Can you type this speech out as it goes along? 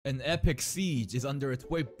An epic siege is under its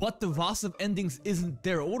way, but the Voss of Endings isn't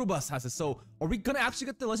there. Orobas has it, so are we gonna actually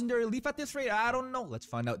get the legendary leaf at this rate? I don't know. Let's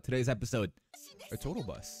find out today's episode. It's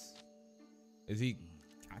Orobas. Is he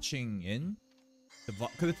cashing in?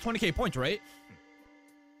 Because it's 20k points, right?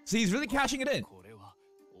 So he's really cashing it in.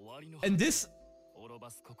 And this...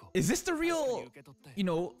 Is this the real, you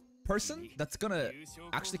know, person that's gonna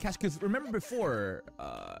actually cash? Because remember before,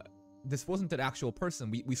 this wasn't an actual person.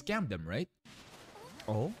 We scammed him, right?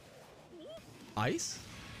 Oh? Ice?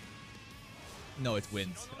 No, it's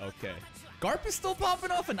wind. Okay. Garp is still popping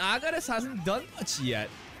off and Agares hasn't done much yet.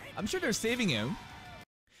 I'm sure they're saving him.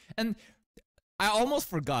 And I almost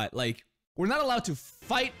forgot, like, we're not allowed to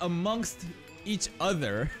fight amongst each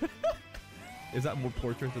other. Is that more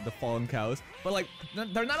Portrait of the Fallen Cows? But like,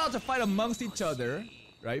 they're not allowed to fight amongst each other,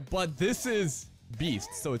 right? But this is Beast,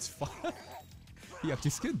 so it's fine. He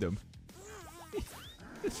actually skinned him.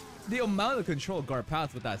 The amount of control Garp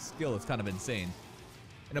has with that skill is kind of insane.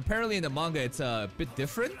 And apparently in the manga, it's a bit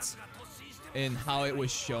different in how it was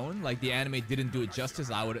shown. Like, the anime didn't do it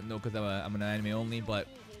justice. I wouldn't know because I'm an anime only, but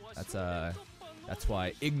that's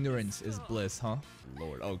why ignorance is bliss, huh?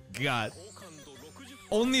 Lord, oh god.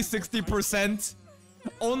 Only 60%?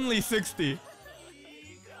 Only 60?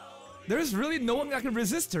 There's really no one that can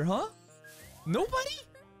resist her, huh? Nobody?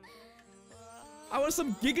 I want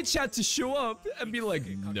some Giga Chat to show up and be like,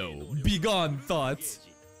 no, be gone, thoughts.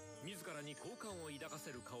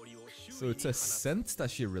 So it's a scent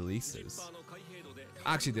that she releases.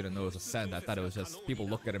 I actually didn't know it was a scent. I thought it was just people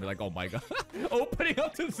look at it and be like, oh my god. Opening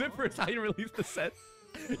up the zipper is how you release the scent.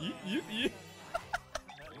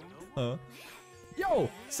 Huh? Yo,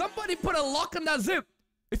 somebody put a lock on that zip.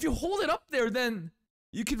 If you hold it up there, then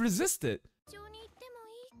you can resist it.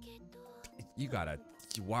 You gotta...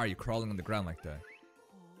 Why are you crawling on the ground like that?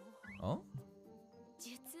 Oh?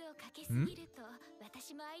 Hmm?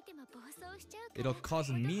 It'll cause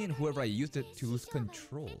me and whoever I used it to lose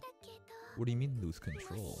control. What do you mean lose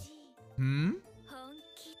control? Hmm?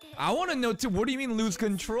 I wanna know too, what do you mean lose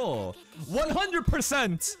control?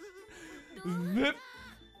 100%! Zip!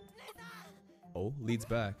 Oh, leads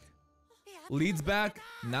back. Leads back.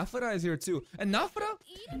 Nafara is here too. And Nafara,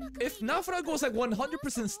 if Nafara goes like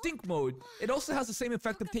 100% stink mode, it also has the same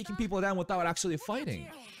effect of taking people down without actually fighting.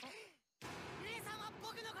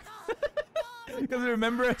 Because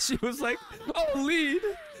remember, she was like, oh, lead,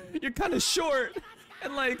 you're kind of short.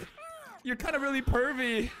 And like, you're kind of really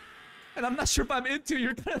pervy. And I'm not sure if I'm into you.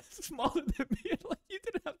 You're kind of smaller than me. And like, you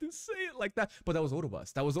didn't have to say it like that. But that was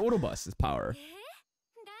Orobas. That was Orobas' power.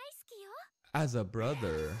 As a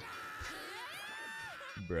brother.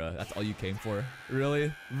 Bruh, that's all you came for?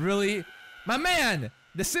 Really? Really? My man!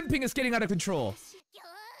 The simping is getting out of control!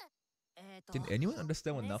 Can anyone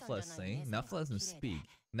understand what Nafla is saying? Nafla doesn't speak.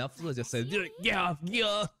 Nafla just says, yeah,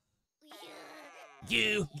 yeah!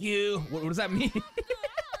 You! What does that mean?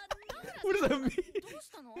 What does that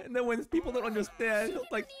mean? And then when people don't understand, he'll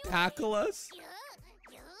like tackle us.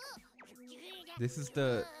 This is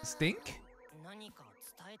the stink?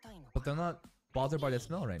 But they're not bothered by the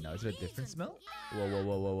smell right now. Is it a different smell?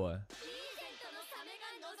 Whoa.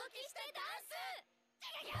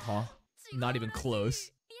 Huh? Not even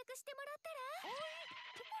close.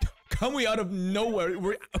 Coming out of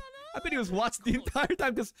nowhere. I bet he was watching the entire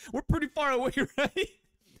time because we're pretty far away, right?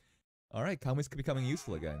 Alright, Kamui's becoming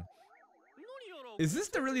useful again. Is this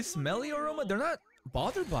the really smelly aroma? They're not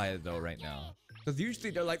bothered by it though right now. Because usually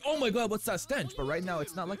they're like, oh my god, what's that stench? But right now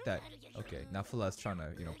it's not like that. Okay, Nafula is trying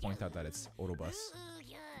to, you know, point out that it's Orobas.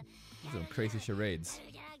 Some crazy charades.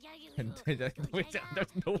 And there's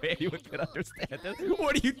no way anyone can understand this.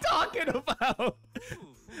 What are you talking about?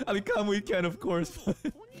 I mean, Kamui can, of course, but...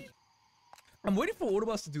 I'm waiting for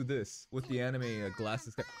Orobas to do this with the anime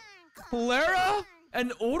glasses. Clara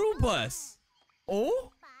and Orobas!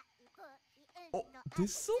 Oh? Oh,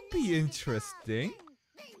 this'll be interesting.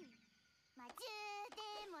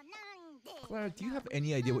 Clara, do you have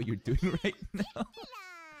any idea what you're doing right now?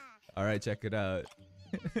 Alright, check it out.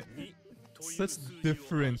 Such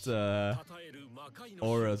different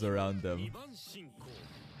auras around them.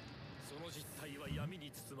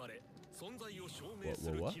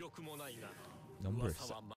 What?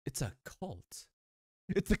 Numbers. It's a cult.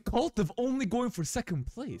 It's a cult of only going for second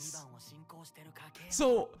place.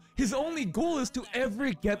 So his only goal is to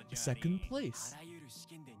ever get second place.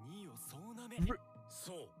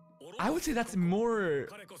 I would say that's more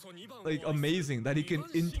like amazing that he can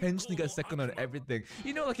intentionally get second on everything.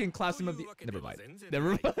 You know, like in Classroom of the... Never mind.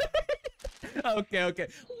 Okay.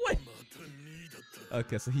 What?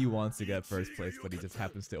 Okay, so he wants to get first place, but he just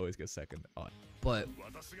happens to always get second. Oh. But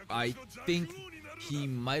I think he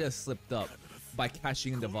might have slipped up by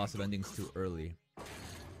cashing in the Voss of Endings too early.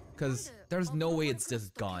 Because there's no way it's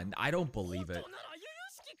just gone. I don't believe it.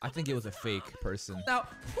 I think it was a fake person. Now,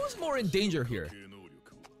 who's more in danger here?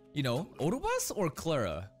 You know, Orobas or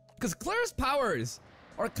Clara? Because Clara's powers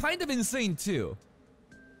are kind of insane too.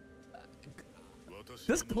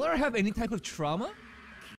 Does Clara have any type of trauma?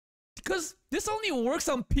 Because this only works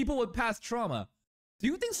on people with past trauma. Do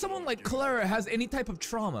you think someone like Clara has any type of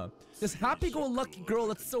trauma? This happy-go-lucky girl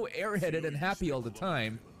that's so airheaded and happy all the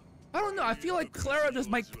time. I don't know, I feel like Clara just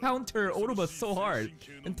might counter Orobas so hard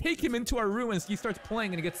and take him into our room and he starts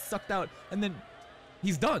playing and he gets sucked out and then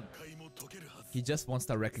he's done. He just wants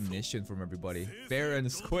that recognition from everybody. Fair and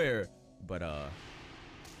square. But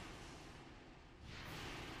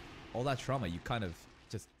all that trauma, you kind of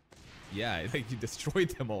just, yeah, like you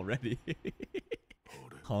destroyed them already.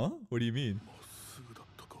 Huh? What do you mean?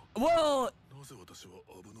 Well,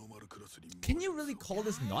 can you really call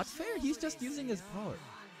this not fair? He's just using his power.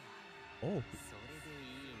 Oh.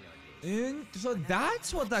 And so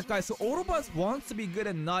that's what that guy, so Orobas wants to be good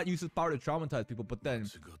and not use his power to traumatize people, but then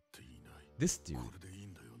this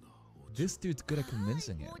dude's good at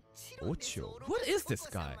convincing him. Ocho. What is this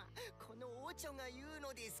guy?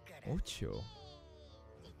 Ocho.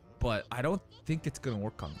 But I don't think it's gonna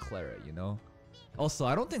work on Clara, you know? Also,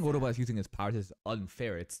 I don't think Orobas using his powers is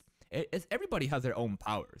unfair. It's everybody has their own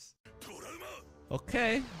powers.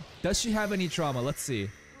 Okay. Does she have any trauma? Let's see.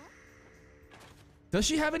 Does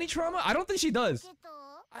she have any trauma? I don't think she does.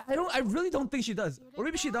 I really don't think she does. Or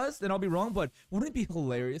maybe she does, then I'll be wrong, but wouldn't it be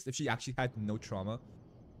hilarious if she actually had no trauma?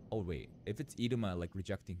 Oh wait, if it's Iruma like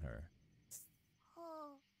rejecting her.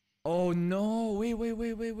 Oh no,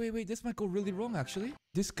 wait, this might go really wrong actually.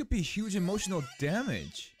 This could be huge emotional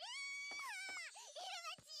damage.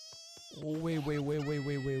 Oh wait.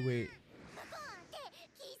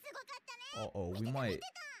 Uh-oh,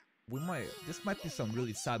 we might, this might be some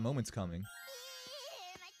really sad moments coming.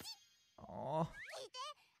 Oh.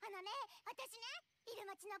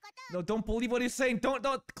 No, don't believe what he's saying. Don't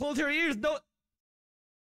close your ears. Don't.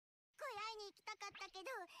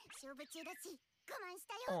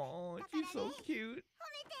 Oh, she's so cute.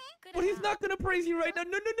 But he's not gonna praise you right now.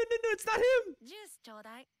 No, it's not him.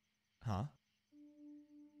 Huh?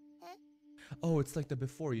 Oh, it's like the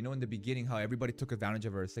before, you know, in the beginning, how everybody took advantage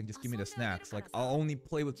of her, saying, just give me the snacks. Like, I'll only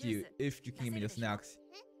play with you if you can give me the snacks.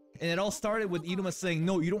 And it all started with Iruma saying,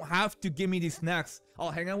 no, you don't have to give me these snacks.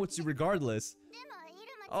 I'll hang out with you regardless.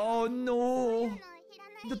 Oh, no.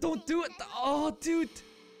 Don't do it. Oh, dude.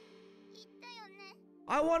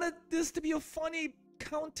 I wanted this to be a funny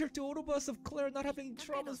counter to Orobas of Clara not having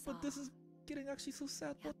traumas, but this is getting actually so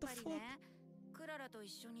sad. What the fuck?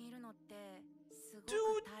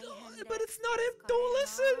 Dude, but it's not him. Don't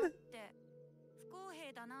listen.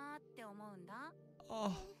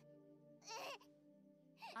 Oh.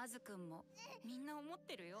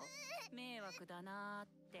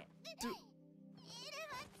 Dude.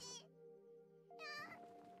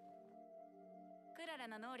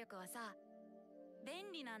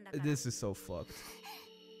 This is so fucked.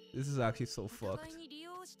 This is actually so fucked.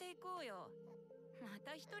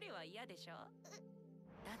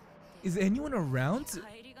 Is anyone around?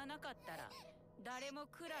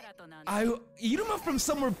 Iruma from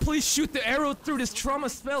somewhere, please shoot the arrow through this trauma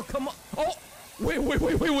spell. Come on. Oh, wait, what?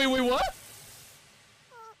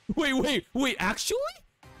 Wait, actually?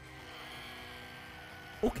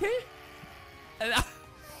 Okay.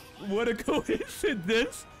 What a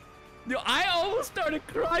coincidence. Yo, I almost started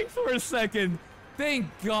crying for a second. Thank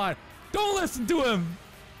God. Don't listen to him.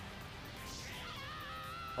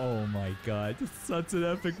 Oh my God, it's such an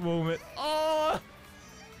epic moment. Oh,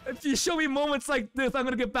 if you show me moments like this, I'm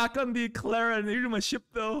gonna get back on the Clara and Iruma ship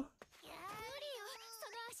though.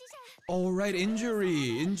 All right,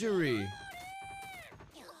 injury.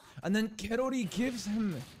 And then Kerori gives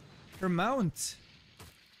him her mount.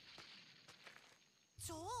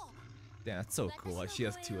 Damn, that's so cool. She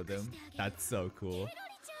has two of them. That's so cool.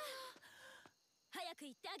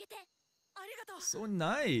 So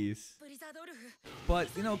nice. But,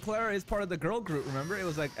 you know, Clara is part of the girl group, remember? It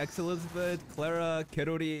was like Elizabeth, Clara,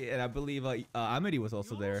 Kerori, and I believe Amity was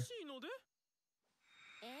also there.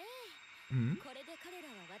 Hmm?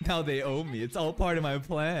 Now they owe me. It's all part of my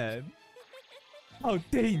plan. How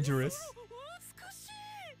dangerous.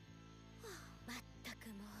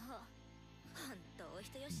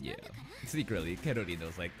 Yeah. Secretly, Kerori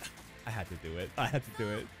knows, like, I had to do it.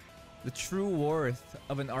 The true worth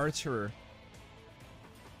of an archer.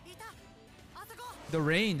 The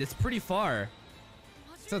range, it's pretty far.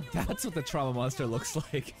 So that's what the trauma monster looks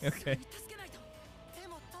like. Okay.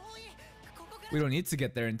 We don't need to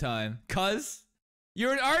get there in time. 'Cause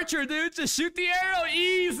You're an archer, dude. Just shoot the arrow.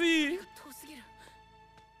 Easy.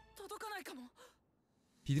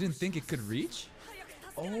 He didn't think it could reach?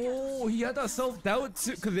 Oh, he had that self-doubt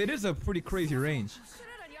too, because it is a pretty crazy range.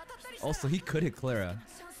 Also, he could hit Clara.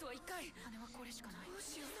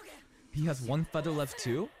 He has one feather left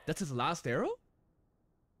too? That's his last arrow?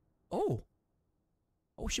 Oh.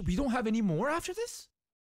 Oh shit, we don't have any more after this?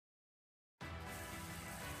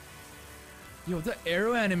 Yo, the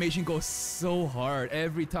arrow animation goes so hard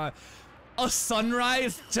every time. A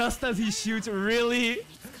sunrise just as he shoots, really?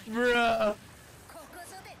 Bruh.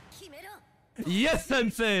 Yes,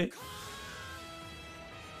 sensei!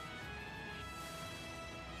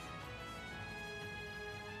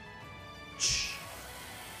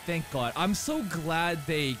 Thank God. I'm so glad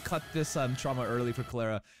they cut this trauma early for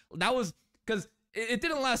Clara. That was... Because it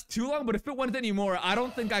didn't last too long, but if it went anymore, I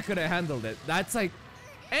don't think I could have handled it. That's like...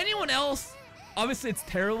 Anyone else, obviously it's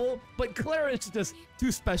terrible, but Clara is just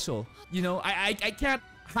too special. You know, I can't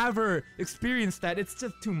have her experience that. It's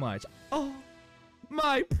just too much. Oh,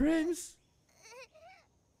 my prince.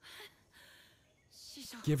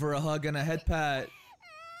 Give her a hug and a head pat.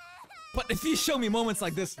 But if you show me moments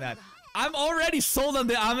like this, man, I'm already sold on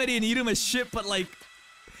the Ameri and Iruma ship, but like,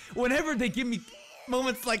 whenever they give me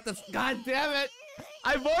moments like this, god damn it,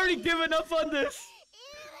 I've already given up on this.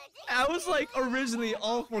 I was like originally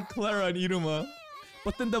all for Clara and Iruma,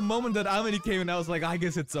 but then the moment that Ameri came in, I was like, I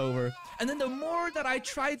guess it's over. And then the more that I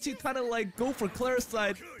tried to kind of like go for Clara's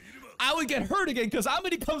side, I would get hurt again because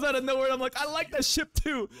Ameri comes out of nowhere and I'm like, I like that ship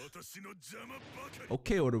too.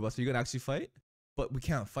 Okay, Orubas, are you gonna actually fight? But we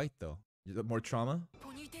can't fight though. More trauma?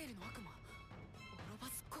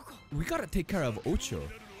 We gotta take care of Ocho.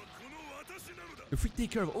 If we take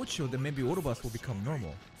care of Ocho, then maybe Orubas will become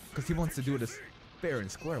normal. Because he wants to do this fair and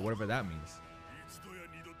square, whatever that means.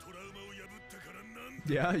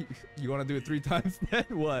 Yeah, you wanna do it 3 times then?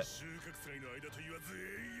 What?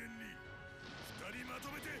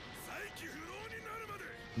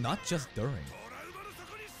 Not just during.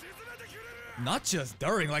 Not just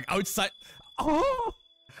during, like outside. Oh!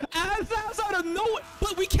 That's out of nowhere!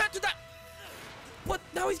 But we can't do that! But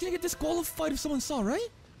now he's gonna get disqualified if someone saw, right?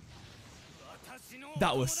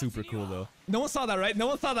 That was super cool though. No one saw that, right? No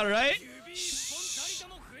one saw that, right? Shh.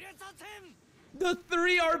 The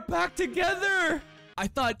 3 are back together! I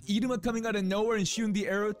thought Iruma coming out of nowhere and shooting the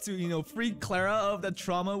arrow to, you know, free Clara of that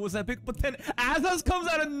trauma was epic, but then Azaz comes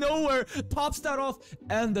out of nowhere, tops that off,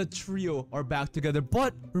 and the trio are back together.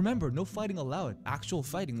 But remember, no fighting allowed. Actual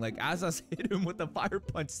fighting, like Azaz hit him with a fire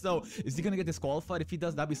punch. So is he gonna get disqualified? If he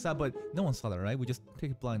does, that'd be sad, but no one saw that, right? We just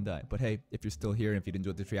take a blind eye. But hey, if you're still here and if you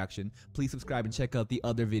enjoyed this reaction, please subscribe and check out the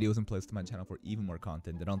other videos and playlists to my channel for even more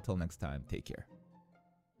content. And until next time, take care.